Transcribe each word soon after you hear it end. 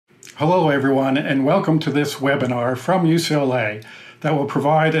Hello everyone, and welcome to this webinar from UCLA that will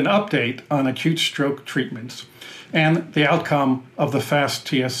provide an update on acute stroke treatments and the outcome of the PHAST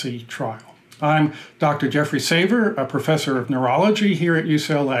TSC trial. I'm Dr. Jeffrey Saver, a professor of neurology here at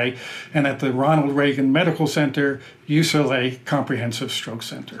UCLA and at the Ronald Reagan Medical Center, UCLA Comprehensive Stroke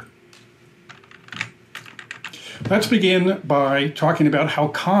Center. Let's begin by talking about how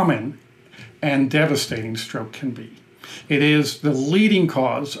common and devastating stroke can be. It is the leading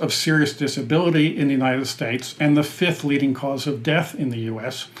cause of serious disability in the United States and the fifth leading cause of death in the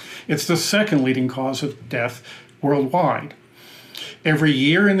US. It's the second leading cause of death worldwide. Every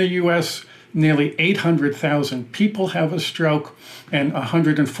year in the US, nearly 800,000 people have a stroke and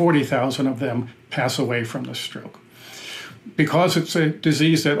 140,000 of them pass away from the stroke. Because it's a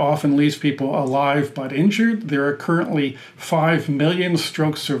disease that often leaves people alive but injured, there are currently 5 million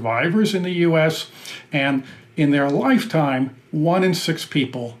stroke survivors in the US, and in their lifetime, 1 in 6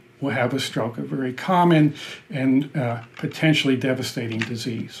 people will have a stroke, a very common and potentially devastating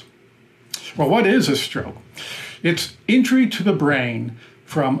disease. Well, what is a stroke? It's injury to the brain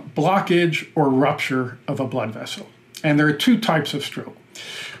from blockage or rupture of a blood vessel. And there are 2 types of stroke.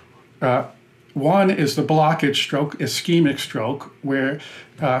 One is the blockage stroke, ischemic stroke, where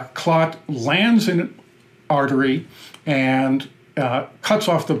clot lands in an artery and cuts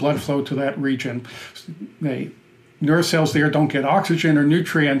off the blood flow to that region. The nerve cells there don't get oxygen or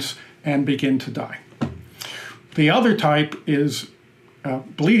nutrients and begin to die. The other type is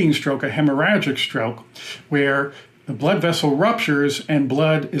bleeding stroke, a hemorrhagic stroke, where the blood vessel ruptures and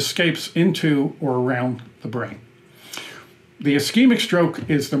blood escapes into or around the brain. The ischemic stroke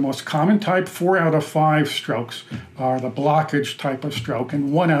is the most common type. 4 out of 5 strokes are the blockage type of stroke,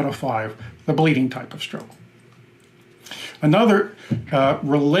 and 1 out of 5 the bleeding type of stroke. Another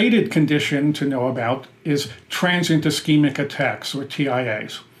related condition to know about is transient ischemic attacks, or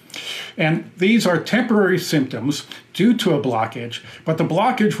TIAs. And these are temporary symptoms due to a blockage, but the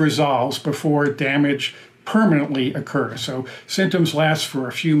blockage resolves before damage permanently occurs. So symptoms last for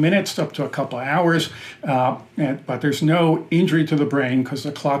a few minutes up to a couple of hours, but there's no injury to the brain because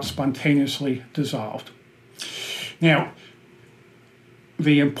the clot spontaneously dissolved. Now,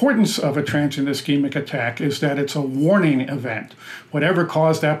 the importance of a transient ischemic attack is that it's a warning event. Whatever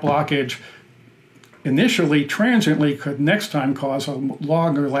caused that blockage initially, transiently, could next time cause a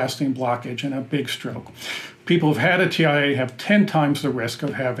longer lasting blockage and a big stroke. People who've had a TIA have 10 times the risk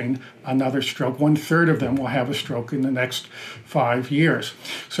of having another stroke. 1/3 of them will have a stroke in the next 5 years.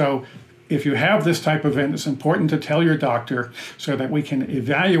 So if you have this type of event, it's important to tell your doctor so that we can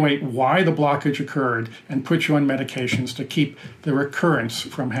evaluate why the blockage occurred and put you on medications to keep the recurrence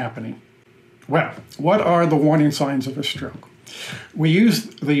from happening. Well, what are the warning signs of a stroke? We use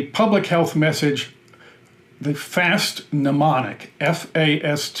the public health message, the FAST mnemonic,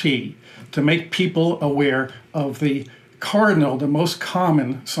 F-A-S-T, to make people aware of the cardinal, the most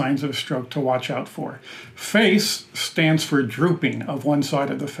common signs of stroke to watch out for. Face stands for drooping of one side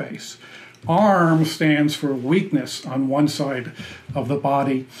of the face. Arm stands for weakness on one side of the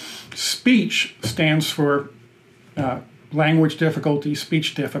body. Speech stands for language difficulty,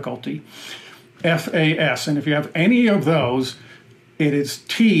 speech difficulty. FAS, and if you have any of those, it is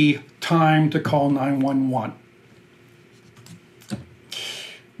T, time to call 911.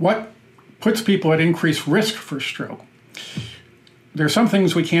 What puts people at increased risk for stroke? There are some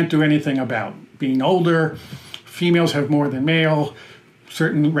things we can't do anything about. Being older, females have more than male,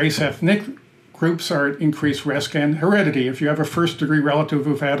 certain race ethnic groups are at increased risk, and heredity. If you have a first-degree relative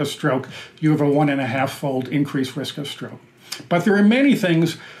who've had a stroke, you have a 1.5-fold increased risk of stroke. But there are many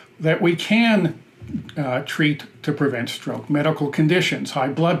things that we can treat to prevent stroke. Medical conditions, high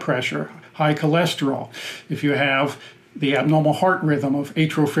blood pressure, high cholesterol. If you have the abnormal heart rhythm of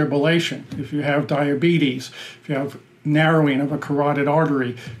atrial fibrillation, if you have diabetes, if you have narrowing of a carotid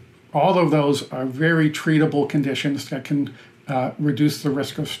artery, all of those are very treatable conditions that can reduce the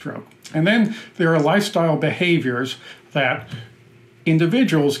risk of stroke. And then there are lifestyle behaviors that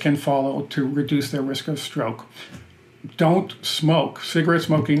individuals can follow to reduce their risk of stroke. Don't smoke. Cigarette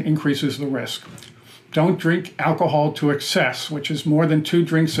smoking increases the risk. Don't drink alcohol to excess, which is more than 2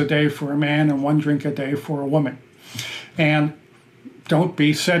 drinks a day for a man and 1 drink a day for a woman. And don't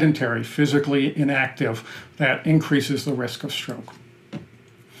be sedentary, physically inactive. That increases the risk of stroke.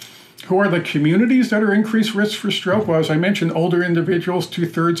 Who are the communities that are increased risk for stroke? Well, as I mentioned, older individuals,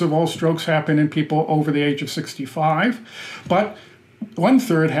 2/3 of all strokes happen in people over the age of 65, but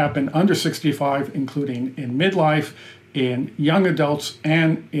 1/3 happen under 65, including in midlife, in young adults,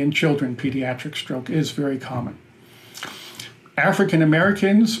 and in children. Pediatric stroke is very common. African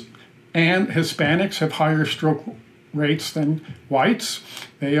Americans and Hispanics have higher stroke rates than whites.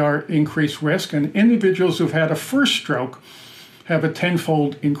 They are increased risk, and individuals who've had a first stroke have a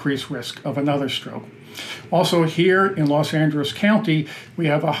 10-fold increased risk of another stroke. Also here in Los Angeles County, we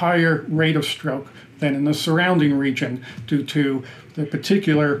have a higher rate of stroke than in the surrounding region due to the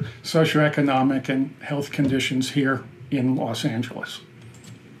particular socioeconomic and health conditions here in Los Angeles.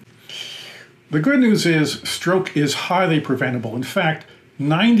 The good news is stroke is highly preventable. In fact,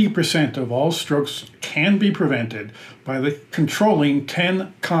 90% of all strokes can be prevented by controlling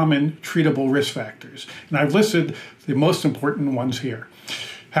 10 common treatable risk factors. And I've listed the most important ones here.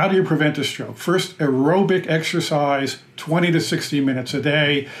 How do you prevent a stroke? First, aerobic exercise, 20 to 60 minutes a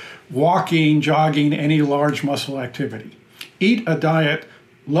day, walking, jogging, any large muscle activity. Eat a diet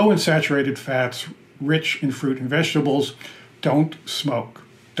low in saturated fats, rich in fruit and vegetables. Don't smoke.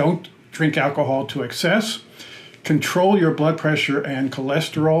 Don't drink alcohol to excess. Control your blood pressure and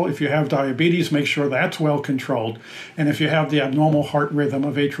cholesterol. If you have diabetes, make sure that's well controlled. And if you have the abnormal heart rhythm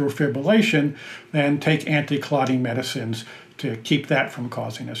of atrial fibrillation, then take anti-clotting medicines to keep that from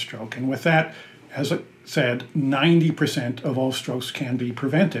causing a stroke. And with that, as I said, 90% of all strokes can be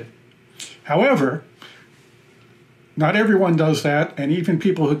prevented. However, not everyone does that, and even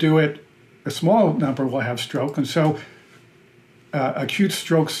people who do it, a small number will have stroke, and so acute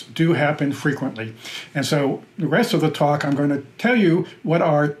strokes do happen frequently. And so the rest of the talk, I'm going to tell you what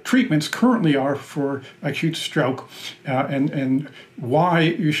our treatments currently are for acute stroke and why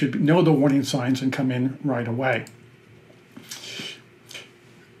you should know the warning signs and come in right away.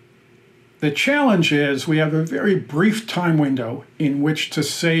 The challenge is we have a very brief time window in which to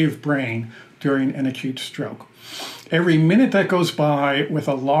save brain during an acute stroke. Every minute that goes by with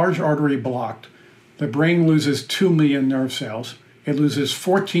a large artery blocked, the brain loses 2 million nerve cells. It loses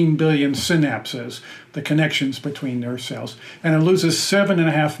 14 billion synapses, the connections between nerve cells, and it loses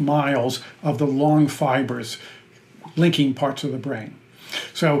 7.5 miles of the long fibers linking parts of the brain.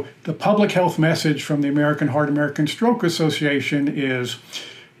 So the public health message from the American Heart, American Stroke Association is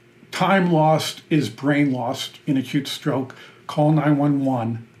time lost is brain lost in acute stroke. Call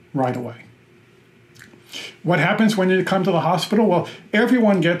 911 right away. What happens when you come to the hospital? Well,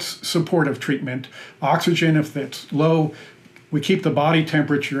 everyone gets supportive treatment. Oxygen, if it's low, we keep the body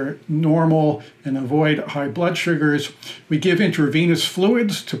temperature normal and avoid high blood sugars. We give intravenous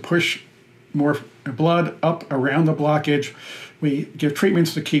fluids to push more blood up around the blockage. We give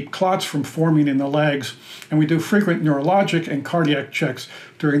treatments to keep clots from forming in the legs, and we do frequent neurologic and cardiac checks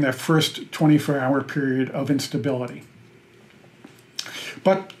during that first 24-hour period of instability.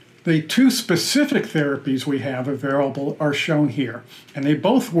 But the two specific therapies we have available are shown here, and they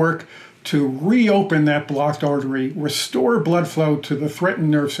both work to reopen that blocked artery, restore blood flow to the threatened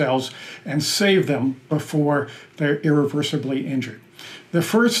nerve cells, and save them before they're irreversibly injured. The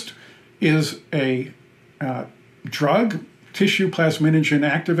first is a drug, tissue plasminogen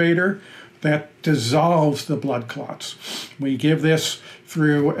activator, that dissolves the blood clots. We give this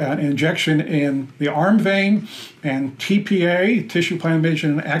through an injection in the arm vein, and TPA, tissue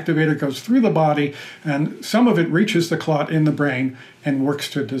plasminogen activator, goes through the body, and some of it reaches the clot in the brain and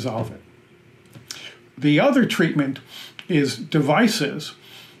works to dissolve it. The other treatment is devices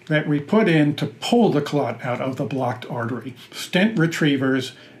that we put in to pull the clot out of the blocked artery, stent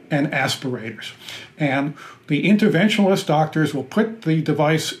retrievers and aspirators. And the interventionalist doctors will put the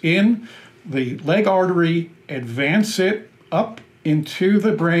device in the leg artery, advance it up into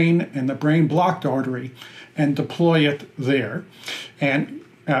the brain and the brain blocked artery, and deploy it there. And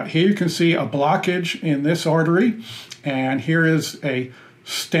here you can see a blockage in this artery, and here is a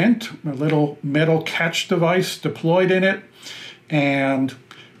stent, a little metal catch device deployed in it. And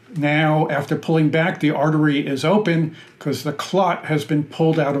now, after pulling back, the artery is open because the clot has been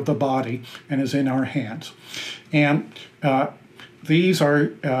pulled out of the body and is in our hands. And these are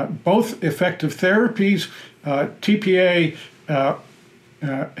both effective therapies. TPA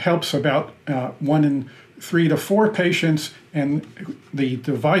helps about 1 in 3 to 4 patients, and the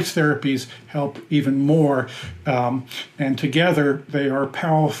device therapies help even more. And together, they are a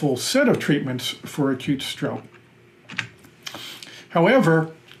powerful set of treatments for acute stroke.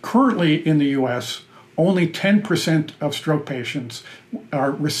 However, currently in the US, only 10% of stroke patients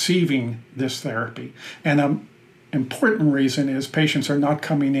are receiving this therapy. And an important reason is patients are not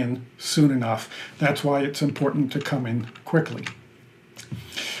coming in soon enough. That's why it's important to come in quickly.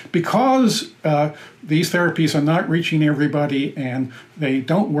 Because these therapies are not reaching everybody and they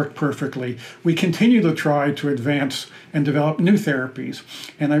don't work perfectly, we continue to try to advance and develop new therapies.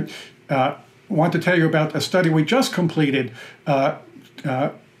 And I want to tell you about a study we just completed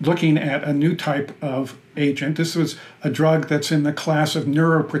looking at a new type of agent. This was a drug that's in the class of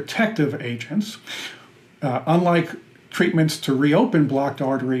neuroprotective agents. unlike treatments to reopen blocked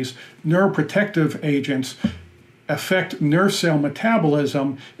arteries, neuroprotective agents affect nerve cell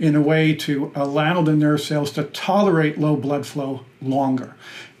metabolism in a way to allow the nerve cells to tolerate low blood flow longer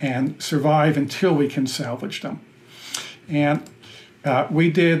and survive until we can salvage them. And we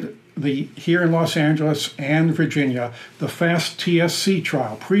did here in Los Angeles and Virginia, the PHAST TSC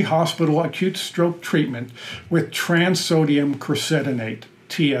Trial, pre-hospital acute stroke treatment with trans-sodium crucetinate,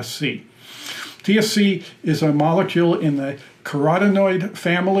 TSC. TSC is a molecule in the carotenoid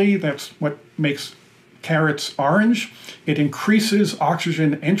family. That's what makes carrots orange. It increases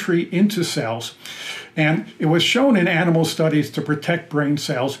oxygen entry into cells, and it was shown in animal studies to protect brain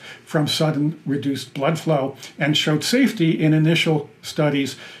cells from sudden reduced blood flow and showed safety in initial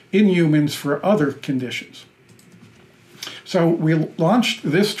studies in humans for other conditions. So we launched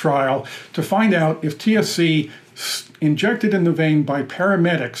this trial to find out if TSC injected in the vein by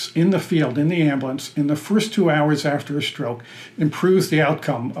paramedics in the field, in the ambulance, in the first 2 hours after a stroke improves the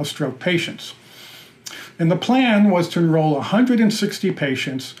outcome of stroke patients. And the plan was to enroll 160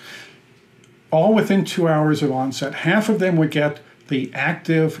 patients, all within 2 hours of onset. Half of them would get the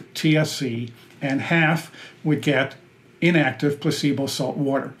active TSC, and half would get inactive placebo salt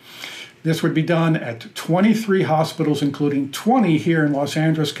water. This would be done at 23 hospitals, including 20 here in Los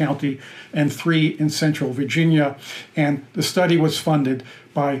Angeles County and 3 in Central Virginia. And the study was funded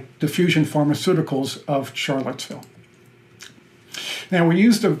by Diffusion Pharmaceuticals of Charlottesville. Now, we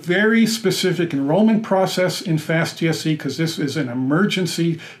used a very specific enrollment process in PHAST TSC because this is an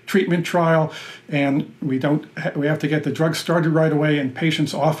emergency treatment trial, and we have to get the drug started right away, and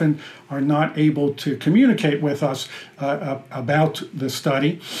patients often are not able to communicate with us about the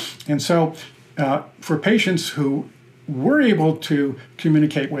study. And so for patients who were able to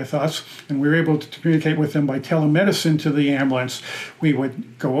communicate with us, and we were able to communicate with them by telemedicine to the ambulance, we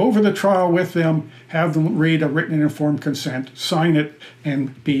would go over the trial with them, have them read a written and informed consent, sign it,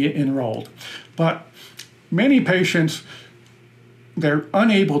 and be enrolled. But many patients, they're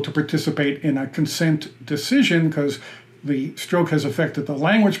unable to participate in a consent decision because the stroke has affected the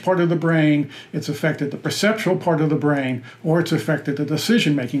language part of the brain, it's affected the perceptual part of the brain, or it's affected the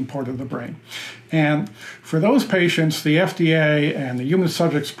decision-making part of the brain. And for those patients, the FDA and the Human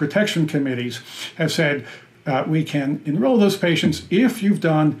Subjects Protection Committees have said we can enroll those patients if you've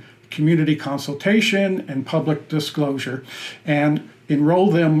done community consultation and public disclosure, and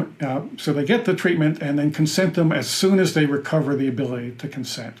enroll them so they get the treatment, and then consent them as soon as they recover the ability to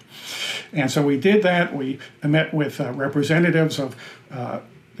consent. And so we did that. We met with representatives of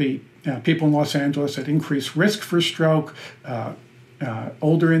the people in Los Angeles at increased risk for stroke,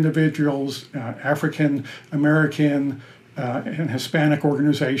 older individuals, African American and Hispanic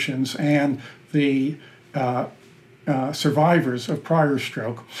organizations, and the survivors of prior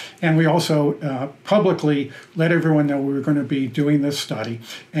stroke. And we also publicly let everyone know we were going to be doing this study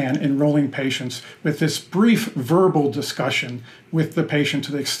and enrolling patients with this brief verbal discussion with the patient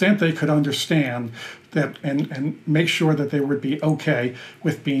to the extent they could understand that, and make sure that they would be okay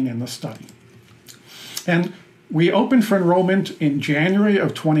with being in the study. And we opened for enrollment in January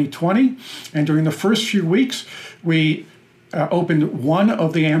of 2020, and during the first few weeks, we opened one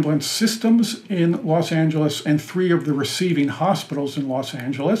of the ambulance systems in Los Angeles and 3 of the receiving hospitals in Los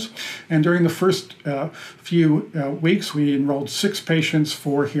Angeles. And during the first few weeks, we enrolled 6 patients,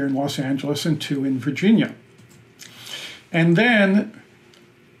 4 here in Los Angeles and 2 in Virginia. And then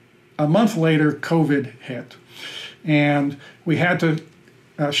a month later, COVID hit, and we had to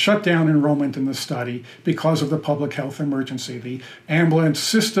shut down enrollment in the study because of the public health emergency. The ambulance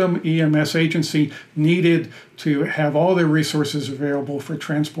system, EMS agency, needed to have all their resources available for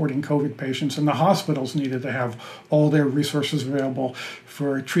transporting COVID patients, and the hospitals needed to have all their resources available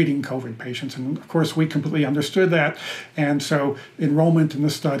for treating COVID patients. And of course, we completely understood that, and so enrollment in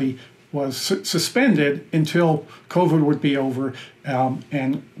the study was suspended until COVID would be over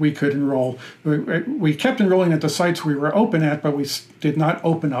and we could enroll. We kept enrolling at the sites we were open at, but we did not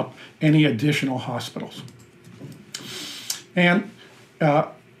open up any additional hospitals. And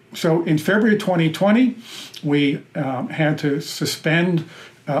so in February 2020, we had to suspend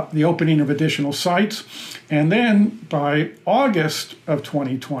the opening of additional sites. And then by August of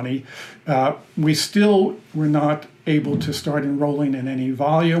 2020, we still were not able to start enrolling in any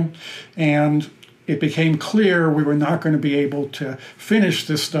volume. And it became clear we were not going to be able to finish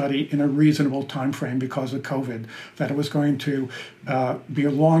this study in a reasonable time frame because of COVID, that it was going to be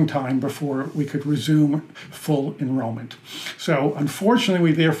a long time before we could resume full enrollment. So unfortunately,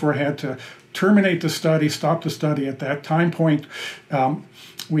 we therefore had to terminate the study, stop the study at that time point.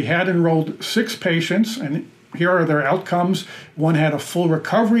 We had enrolled 6 patients, and here are their outcomes. One had a full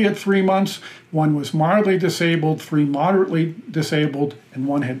recovery at 3 months, one was mildly disabled, 3 moderately disabled, and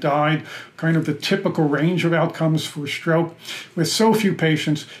 1 had died. Kind of the typical range of outcomes for stroke. With so few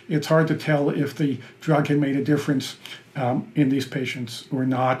patients, it's hard to tell if the drug had made a difference in these patients or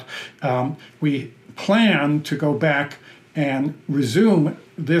not. We plan to go back and resume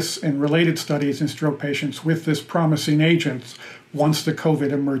this and related studies in stroke patients with this promising agent once the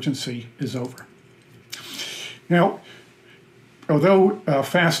COVID emergency is over. Now, although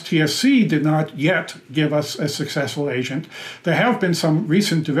PHAST TSC did not yet give us a successful agent, there have been some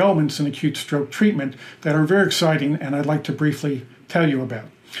recent developments in acute stroke treatment that are very exciting and I'd like to briefly tell you about.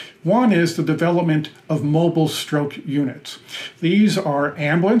 One is the development of mobile stroke units. These are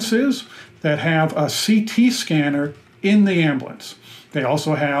ambulances that have a CT scanner in the ambulance. They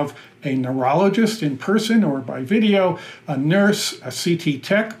also have a neurologist in person or by video, a nurse, a CT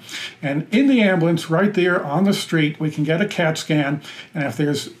tech, and in the ambulance right there on the street, we can get a CAT scan, and if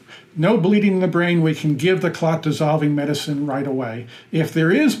there's no bleeding in the brain, we can give the clot-dissolving medicine right away. If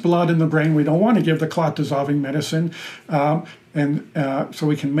there is blood in the brain, we don't want to give the clot-dissolving medicine, so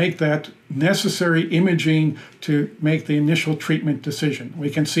we can make that necessary imaging to make the initial treatment decision.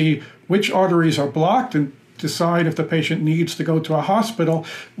 We can see which arteries are blocked and decide if the patient needs to go to a hospital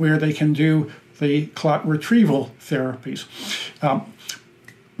where they can do the clot retrieval therapies.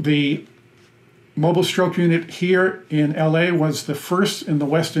 The mobile stroke unit here in LA was the first in the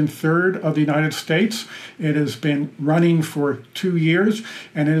western third of the United States. It has been running for 2 years,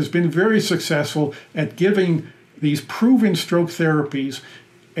 and it has been very successful at giving these proven stroke therapies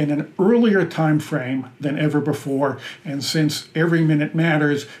in an earlier time frame than ever before, and since every minute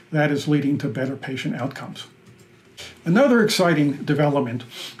matters, that is leading to better patient outcomes. Another exciting development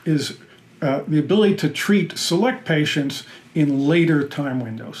is the ability to treat select patients in later time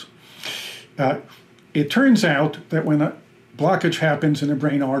windows. It turns out that when a blockage happens in a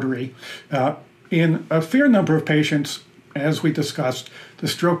brain artery, in a fair number of patients, as we discussed, the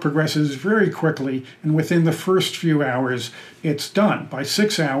stroke progresses very quickly, and within the first few hours, it's done. By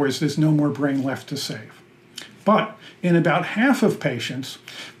 6 hours, there's no more brain left to save. But in about half of patients,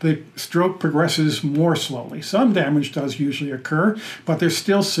 the stroke progresses more slowly. Some damage does usually occur, but there's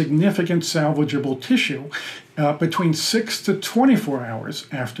still significant salvageable tissue between 6 to 24 hours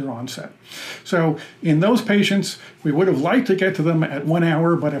after onset. So in those patients, we would have liked to get to them at 1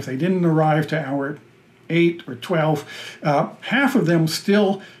 hour, but if they didn't arrive to hour 8 or 12, half of them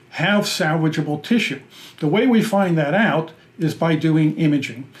still have salvageable tissue. The way we find that out is by doing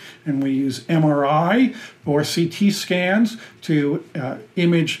imaging. And we use MRI or CT scans to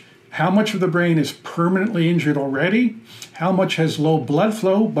image how much of the brain is permanently injured already, how much has low blood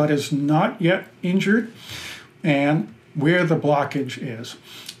flow but is not yet injured, and where the blockage is.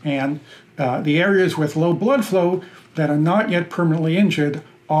 And the areas with low blood flow that are not yet permanently injured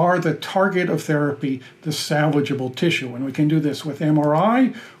are the target of therapy, the salvageable tissue. And we can do this with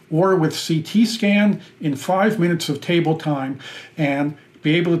MRI or with CT scan in 5 minutes of table time and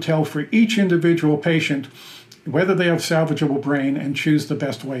be able to tell for each individual patient whether they have salvageable brain and choose the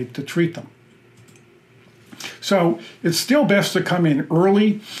best way to treat them. So it's still best to come in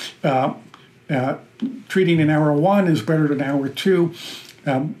early. Treating in hour 1 is better than hour 2,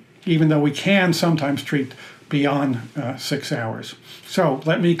 even though we can sometimes treat beyond 6 hours. So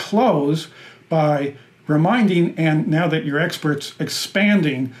let me close by reminding, and now that you're experts,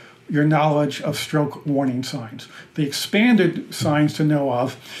 expanding your knowledge of stroke warning signs. The expanded signs to know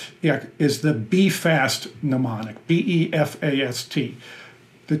of is the BFAST mnemonic, B-E-F-A-S-T.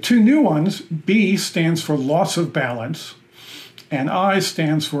 The 2 new ones, B stands for loss of balance, and I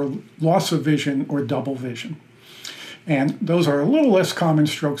stands for loss of vision or double vision. And those are a little less common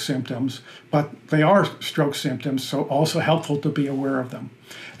stroke symptoms, but they are stroke symptoms, so also helpful to be aware of them.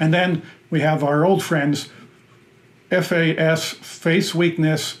 And then we have our old friends, FAS, face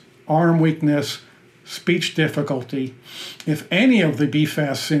weakness, arm weakness, speech difficulty. If any of the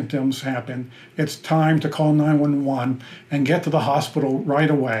BFAS symptoms happen, it's time to call 911 and get to the hospital right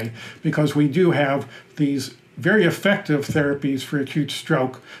away, because we do have these very effective therapies for acute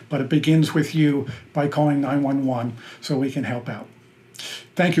stroke, but it begins with you by calling 911 so we can help out.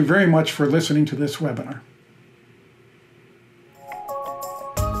 Thank you very much for listening to this webinar.